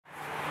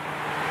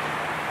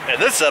In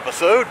this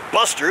episode,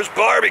 Buster's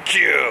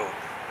BBQ.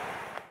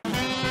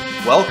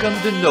 Welcome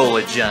to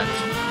Noligent.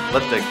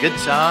 Let the good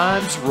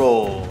times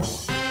roll.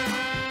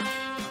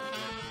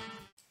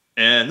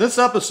 In this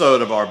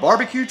episode of our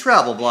barbecue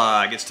travel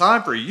vlog, it's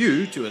time for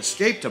you to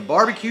escape to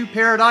barbecue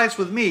paradise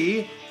with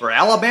me for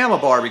Alabama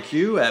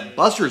BBQ at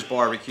Buster's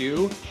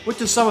BBQ, which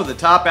is some of the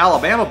top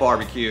Alabama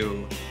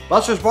barbecue.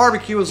 Buster's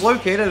BBQ is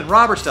located in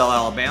Robertsdale,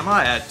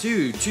 Alabama at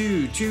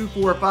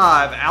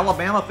 22245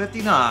 Alabama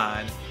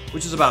 59,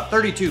 which is about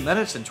 32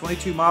 minutes and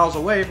 22 miles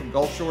away from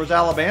Gulf Shores,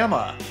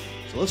 Alabama.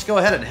 So let's go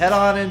ahead and head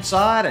on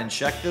inside and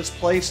check this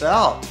place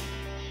out.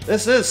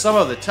 This is some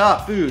of the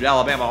top food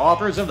Alabama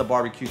offers in the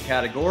barbecue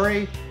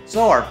category,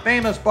 so our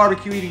famous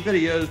barbecue eating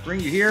videos bring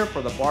you here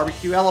for the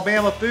BBQ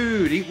Alabama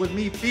food eat with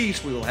me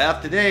feast we will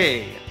have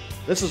today.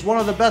 This is one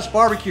of the best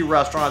barbecue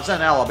restaurants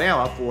in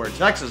Alabama for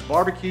Texas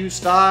barbecue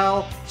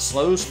style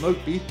slow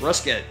smoked beef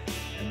brisket.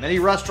 And many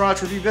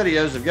restaurants review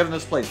videos have given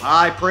this place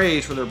high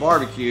praise for their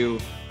barbecue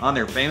on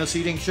their famous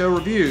eating show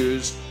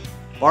reviews.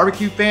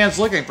 Barbecue fans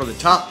looking for the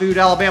top food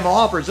Alabama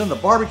offers in the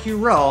barbecue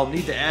realm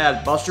need to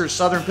add Buster's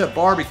Southern Pit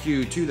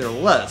Barbecue to their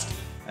list,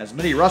 as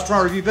many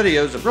restaurant review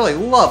videos have really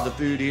loved the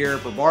food here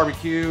for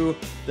barbecue.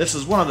 This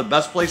is one of the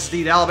best places to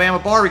eat Alabama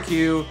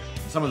barbecue,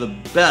 and some of the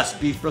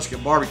best beef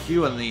brisket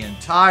barbecue in the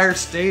entire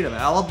state of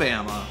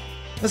Alabama.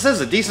 This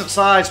is a decent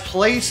sized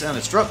place in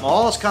a strip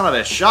mall. It's kind of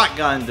a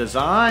shotgun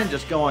design,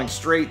 just going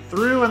straight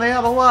through, and they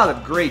have a lot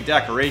of great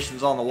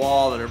decorations on the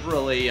wall that have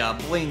really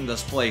blinged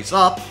this place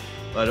up.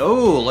 But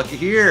oh, looky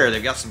here,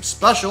 they've got some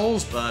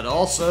specials, but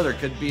also there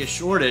could be a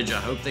shortage. I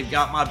hope they've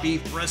got my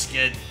beef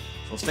brisket.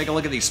 So let's take a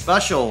look at these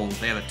specials.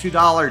 They have a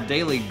 $2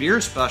 daily beer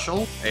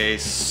special, a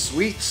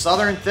sweet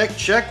southern thick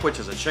chick, which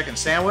is a chicken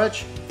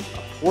sandwich,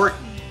 a pork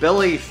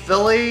Billy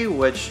Philly,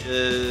 which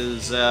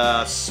is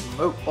a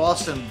smoked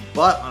Boston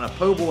butt on a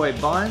po' boy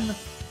bun,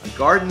 a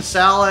garden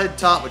salad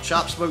topped with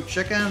chopped smoked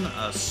chicken,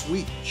 a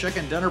sweet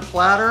chicken dinner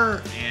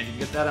platter, and you can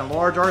get that in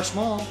large or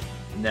small.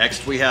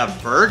 Next we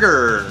have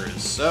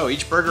burgers. So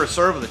each burger is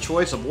served with a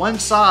choice of one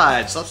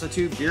side.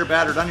 Substitute beer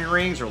battered onion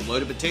rings or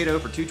loaded potato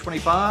for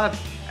 $2.25.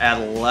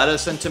 Add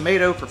lettuce and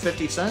tomato for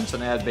 50 cents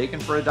and add bacon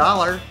for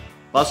 $1.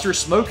 Buster's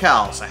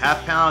Smokehouse, a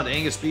half-pound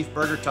Angus beef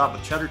burger topped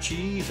with cheddar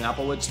cheese,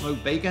 applewood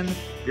smoked bacon,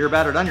 beer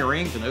battered onion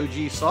rings, and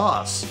OG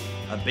sauce.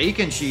 A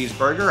bacon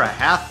cheeseburger, a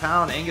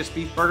half-pound Angus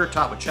beef burger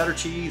topped with cheddar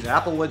cheese,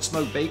 applewood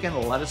smoked bacon,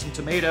 lettuce, and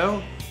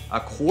tomato.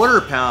 A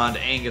quarter-pound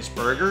Angus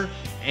burger,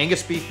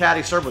 Angus beef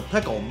patty served with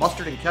pickle,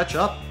 mustard, and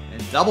ketchup,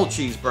 and double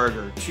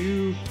cheeseburger,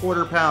 2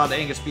 quarter-pound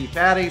Angus beef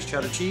patties,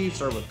 cheddar cheese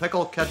served with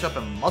pickle, ketchup,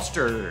 and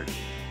mustard.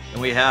 And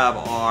we have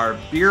our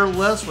beer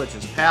list, which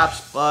is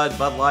Pabst, Bud,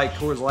 Bud Light,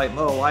 Coors Light,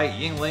 Miller Lite,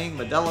 Yingling,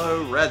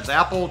 Modelo, Red's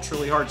Apple,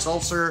 Truly Hard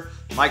Seltzer,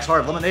 Mike's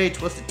Hard Lemonade,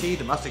 Twisted Tea,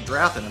 Domestic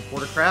Draft, and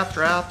Imported Craft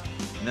Draft.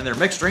 And then their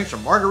mixed drinks are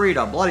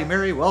Margarita, Bloody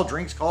Mary, Well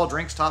Drinks, Call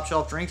Drinks, Top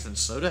Shelf Drinks, and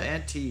Soda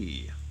and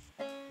Tea.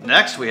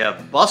 Next, we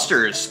have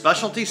Buster's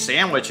Specialty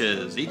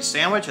Sandwiches. Each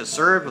sandwich is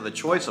served with a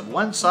choice of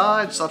one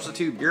side.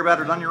 Substitute beer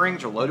battered onion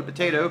rings or loaded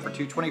potato for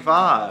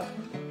 $2.25.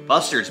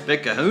 Buster's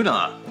Big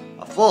Kahuna,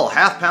 a full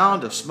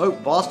half-pound of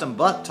smoked Boston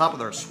butt topped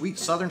with our sweet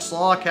southern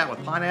slaw cat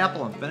with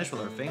pineapple and finished with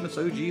our famous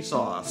OG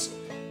sauce.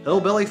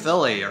 Hillbilly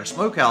Philly, our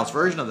smokehouse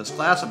version of this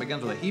classic,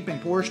 begins with a heaping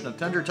portion of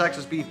tender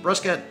Texas beef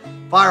brisket,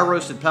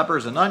 fire-roasted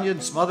peppers and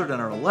onions smothered in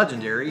our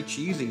legendary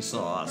cheesy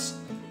sauce.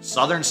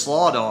 Southern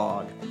Slaw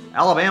Dog,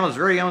 Alabama's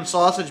very own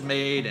sausage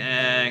made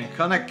in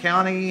Cunnock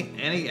County.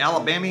 Any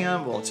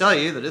Alabamian will tell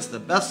you that it's the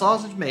best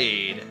sausage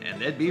made, and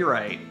they'd be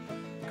right.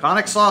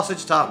 Conic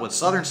sausage topped with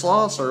southern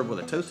slaw served with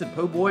a toasted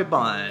po' boy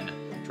bun.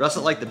 Dress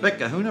it like the Big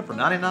Kahuna for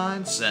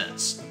 99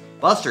 cents.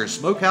 Buster's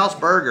Smokehouse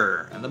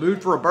Burger. In the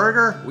mood for a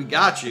burger? We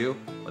got you.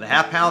 With a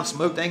half-pound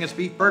smoked Angus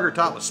beef burger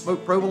topped with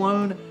smoked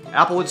provolone,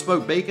 applewood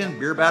smoked bacon,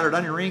 beer battered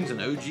onion rings,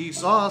 and OG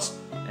sauce,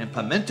 and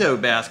pimento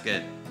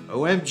basket.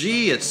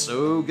 OMG, it's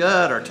so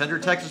good. Our tender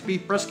Texas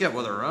beef brisket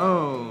with our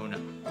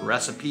own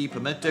recipe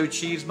pimento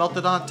cheese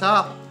melted on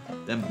top.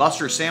 Then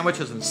Buster's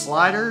sandwiches and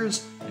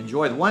sliders.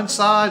 Enjoy the one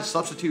side.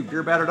 Substitute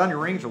beer battered onion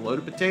rings or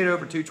loaded potato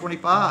for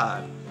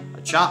 $2.25.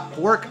 A chopped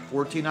pork,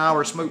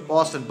 14-hour smoked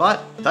Boston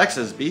butt,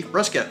 Texas beef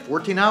brisket,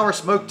 14-hour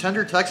smoked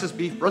tender Texas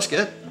beef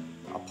brisket,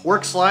 a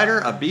pork slider,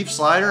 a beef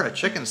slider, a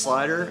chicken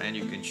slider, and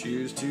you can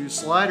choose 2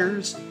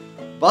 sliders.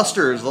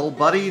 Buster's Little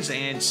Buddies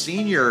and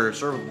Seniors,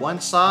 serve with one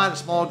side, a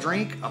small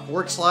drink, a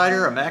pork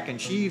slider, a mac and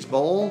cheese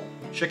bowl,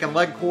 chicken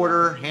leg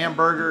quarter,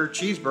 hamburger,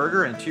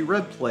 cheeseburger, and 2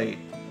 rib plate.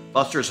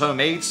 Buster's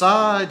homemade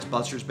sides,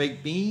 Buster's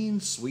baked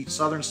beans, sweet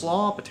southern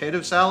slaw,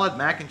 potato salad,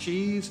 mac and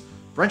cheese,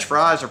 French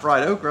fries or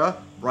fried okra,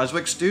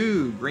 Brunswick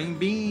stew, green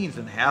beans,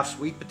 and half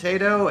sweet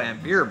potato,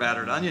 and beer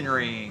battered onion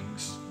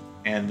rings.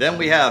 And then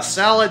we have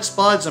salad,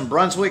 spuds, and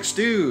Brunswick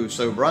stew.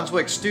 So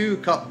Brunswick stew,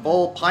 cup,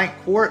 bowl, pint,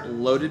 quart,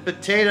 loaded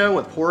potato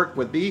with pork,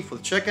 with beef,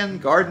 with chicken,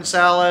 garden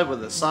salad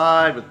with a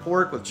side with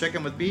pork, with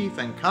chicken, with beef,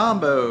 and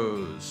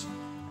combos.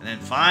 And then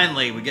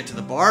finally, we get to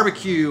the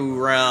barbecue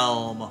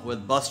realm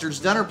with Buster's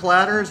dinner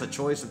platters, a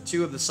choice of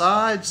 2 of the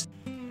sides,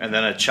 And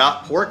then a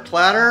chopped pork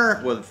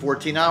platter with a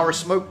 14-hour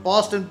smoked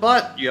Boston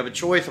butt. You have a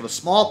choice of a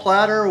small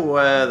platter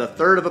with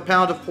 1/3 of a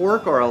pound of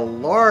pork or a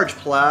large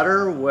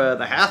platter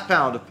with a 1/2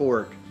 pound of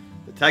pork.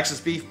 The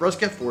Texas beef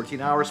brisket,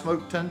 14-hour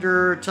smoked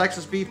tender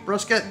Texas beef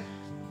brisket.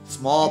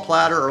 Small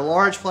platter or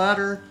large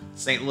platter.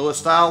 St. Louis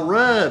style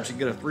ribs, you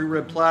can get a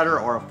 3-rib platter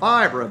or a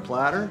 5-rib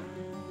platter.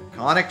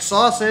 Conic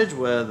sausage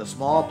with a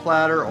small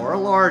platter or a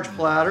large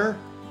platter.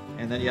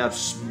 And then you have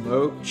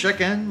smoked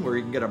chicken, where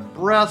you can get a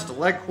breast, a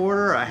leg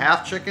quarter, a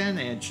half chicken,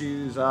 and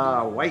choose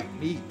white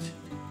meat.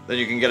 Then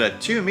you can get a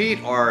 2-meat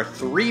or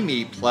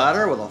 3-meat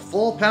platter with a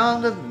full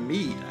pound of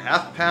meat, a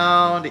 1/2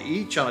 pound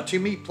each on a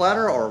 2-meat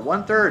platter, or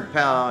 1/3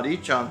 pound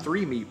each on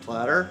 3-meat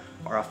platter,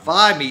 or a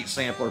 5-meat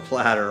sampler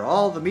platter.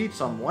 All the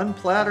meats on one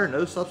platter,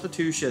 no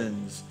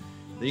substitutions.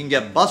 Then you can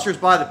get Buster's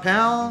by the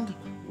pound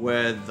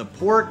with the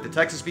pork, the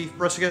Texas beef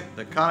brisket,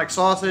 the conic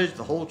sausage,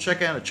 the whole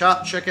chicken, a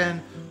chopped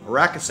chicken, a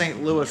rack of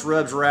St. Louis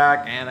ribs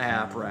rack, and a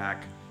half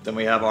rack. Then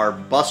we have our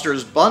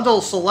Buster's bundle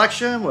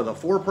selection with a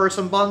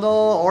 4-person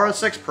bundle or a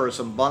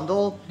 6-person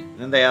bundle. And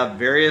then they have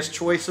various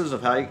choices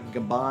of how you can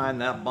combine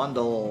that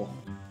bundle.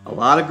 A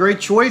lot of great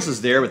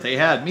choices there, but they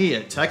had me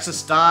at Texas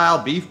style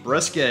beef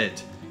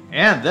brisket.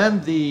 And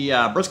then the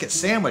brisket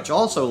sandwich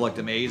also looked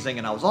amazing,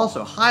 and I was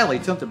also highly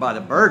tempted by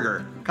the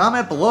burger.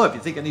 Comment below if you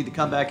think I need to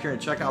come back here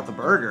and check out the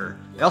burger.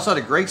 They also had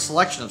a great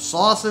selection of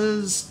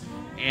sauces,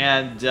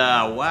 and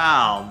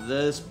wow,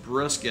 this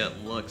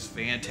brisket looks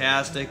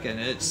fantastic, and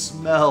it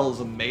smells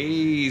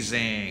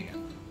amazing.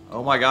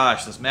 Oh my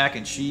gosh, this mac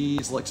and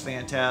cheese looks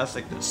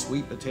fantastic. This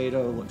sweet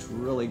potato looks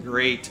really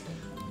great.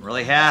 I'm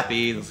really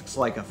happy. This looks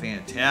like a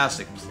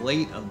fantastic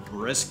plate of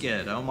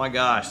brisket. Oh my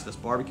gosh, this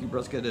barbecue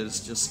brisket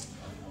is just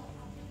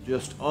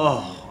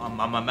oh,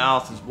 my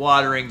mouth is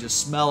watering just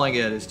smelling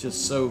it. It's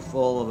just so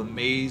full of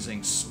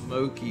amazing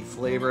smoky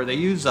flavor. They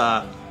use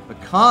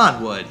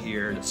pecan wood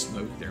here to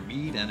smoke their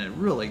meat, and it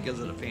really gives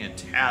it a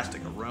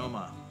fantastic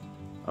aroma.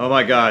 Oh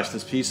my gosh,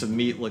 this piece of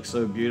meat looks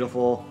so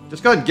beautiful.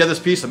 Just go ahead and give this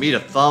piece of meat a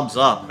thumbs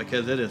up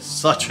because it is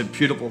such a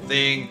beautiful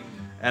thing.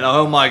 And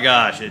oh my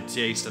gosh, it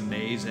tastes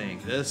amazing.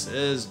 This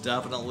is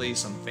definitely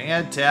some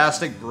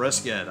fantastic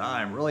brisket.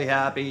 I'm really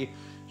happy.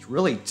 It's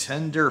really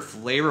tender,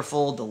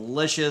 flavorful,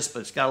 delicious,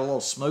 but it's got a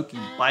little smoky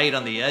bite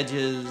on the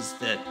edges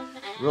that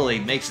really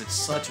makes it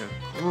such a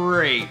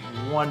great,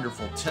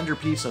 wonderful, tender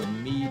piece of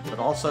meat, but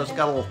also it's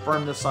got a little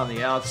firmness on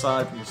the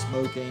outside from the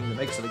smoking that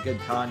makes it a good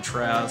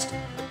contrast.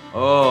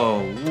 Oh,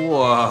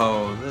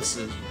 whoa, this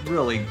is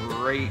really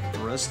great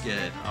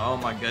brisket. Oh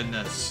my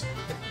goodness.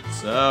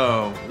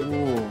 So,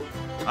 ooh,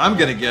 I'm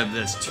gonna give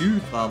this 2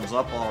 thumbs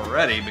up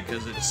already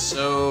because it's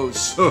so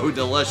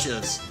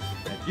delicious.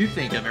 If you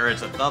think it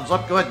merits a thumbs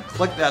up, go ahead and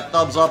click that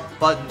thumbs up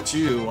button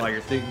too while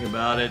you're thinking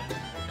about it.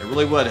 It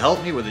really would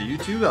help me with the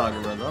YouTube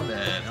algorithm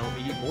and help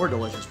me eat more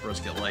delicious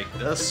brisket like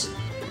this.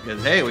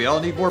 Because hey, we all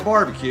need more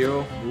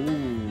barbecue.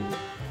 Ooh.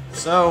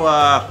 So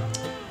I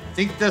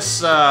think this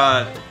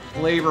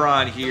flavor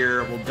on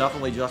here will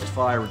definitely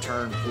justify a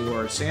return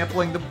for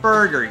sampling the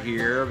burger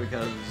here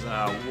because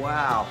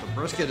wow, if the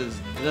brisket is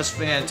this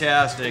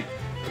fantastic,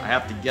 I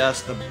have to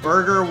guess the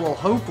burger will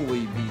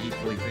hopefully be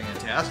equally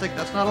fantastic.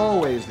 That's not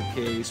always the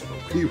case,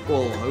 but we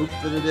will hope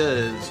that it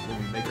is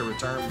when we make a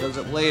return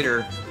visit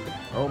later.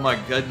 Oh my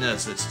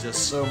goodness, it's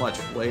just so much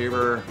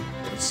flavor.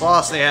 The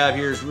sauce they have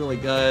here is really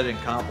good and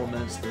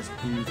complements this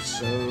beef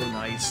so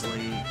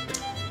nicely.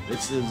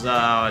 This is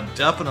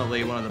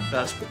definitely one of the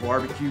best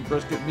barbecue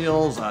brisket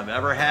meals I've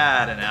ever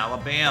had in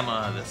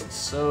Alabama. This is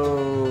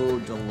so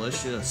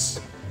delicious.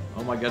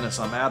 Oh my goodness,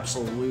 I'm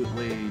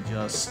absolutely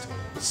just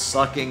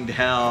sucking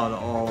down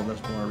all of this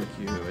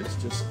barbecue. It's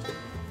just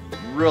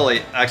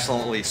really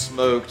excellently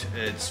smoked.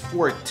 It's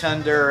fork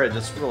tender. It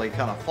just really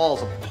kind of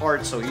falls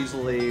apart so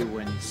easily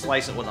when you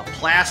slice it with a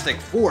plastic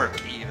fork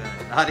even.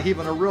 Not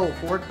even a real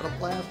fork, but a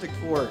plastic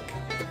fork.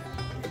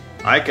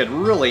 I could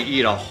really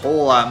eat a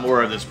whole lot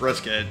more of this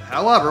brisket.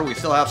 However, we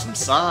still have some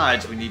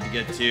sides we need to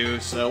get to,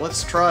 so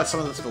let's try some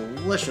of this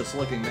delicious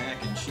looking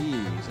mac and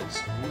cheese. It's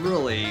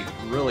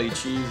really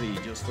cheesy,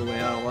 just the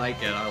way I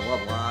like it. I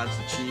love lots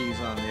of cheese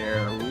on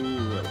there.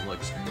 Ooh, it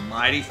looks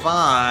mighty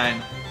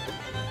fine.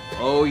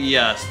 Oh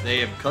yes, they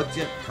have cooked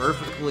it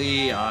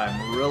perfectly.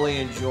 I'm really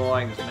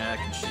enjoying this mac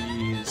and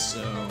cheese,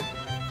 so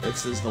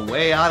this is the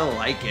way I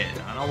like it.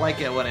 I don't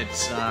like it when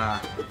it's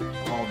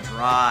all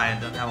dry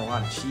and doesn't have a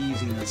lot of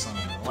cheesiness on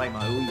it. I like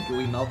my ooey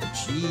gooey melted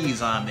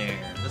cheese on there.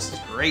 This is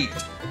great.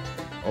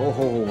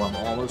 Oh, I'm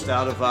almost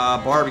out of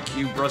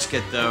barbecue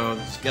brisket though.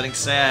 This is getting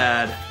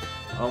sad.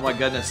 Oh my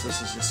goodness,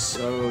 this is just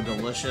so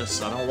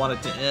delicious. I don't want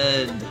it to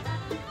end.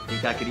 I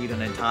think I could eat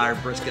an entire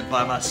brisket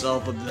by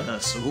myself with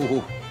this.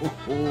 Ooh,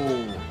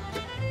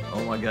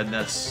 oh my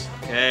goodness.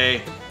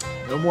 Okay.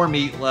 No more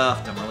meat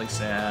left. I'm really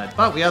sad.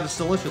 But we have this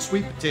delicious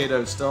sweet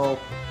potato still.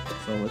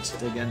 So let's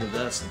dig into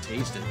this and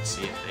taste it and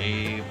see if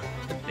they've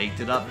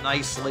baked it up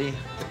nicely.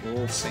 A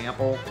little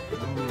sample.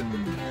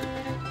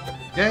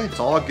 Okay, it's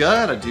all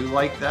good. I do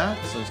like that.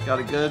 So it's got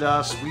a good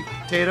sweet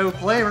potato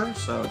flavor.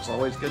 So it's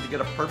always good to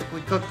get a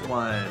perfectly cooked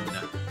one.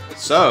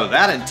 So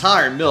that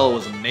entire meal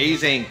was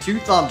amazing. 2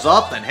 thumbs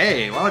up, and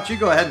hey, why don't you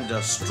go ahead and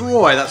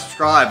destroy that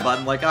subscribe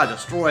button like I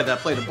destroyed that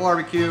plate of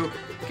barbecue.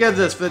 Give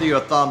this video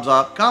a thumbs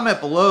up. Comment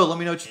below, let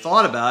me know what you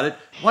thought about it.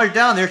 While you're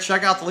down there,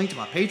 check out the link to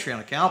my Patreon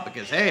account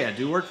because hey, I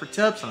do work for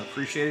tips and I'd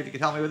appreciate it if you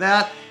could help me with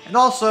that. And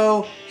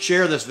also,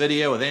 share this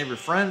video with any of your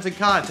friends and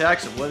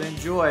contacts that would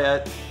enjoy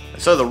it.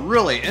 So the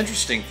really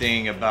interesting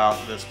thing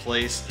about this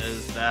place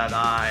is that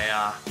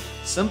I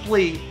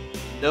simply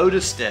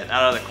noticed it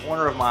out of the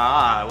corner of my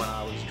eye when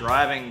I was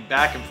driving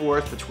back and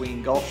forth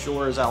between Gulf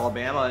Shores,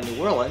 Alabama and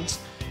New Orleans.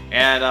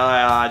 And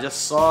I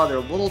just saw their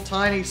little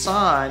tiny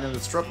sign in the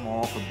strip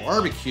mall for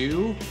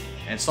barbecue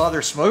and saw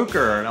their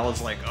smoker. And I was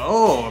like,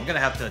 oh, I'm going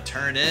to have to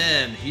turn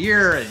in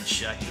here and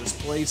check this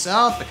place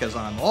out because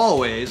I'm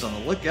always on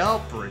the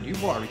lookout for a new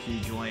barbecue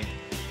joint.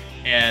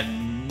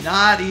 And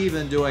not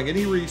even doing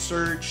any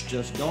research,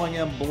 just going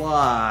in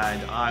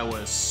blind, I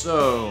was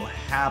so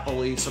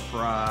happily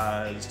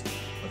surprised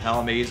with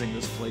how amazing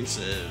this place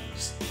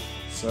is.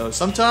 So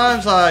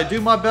sometimes I do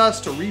my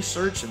best to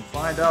research and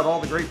find out all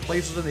the great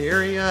places in the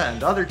area,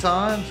 and other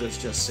times it's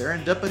just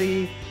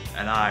serendipity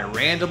and I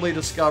randomly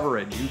discover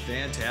a new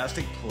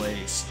fantastic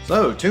place.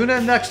 So tune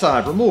in next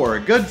time for more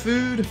good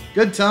food,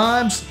 good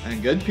times,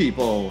 and good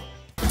people.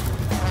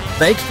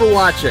 Thanks for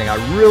watching. I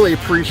really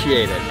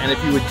appreciate it. And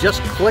if you would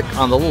just click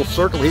on the little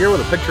circle here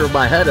with a picture of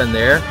my head in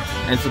there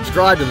and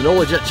subscribe to the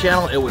NOLA Jet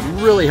channel, it would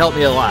really help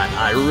me a lot.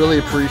 I really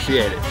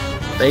appreciate it.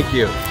 Thank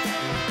you.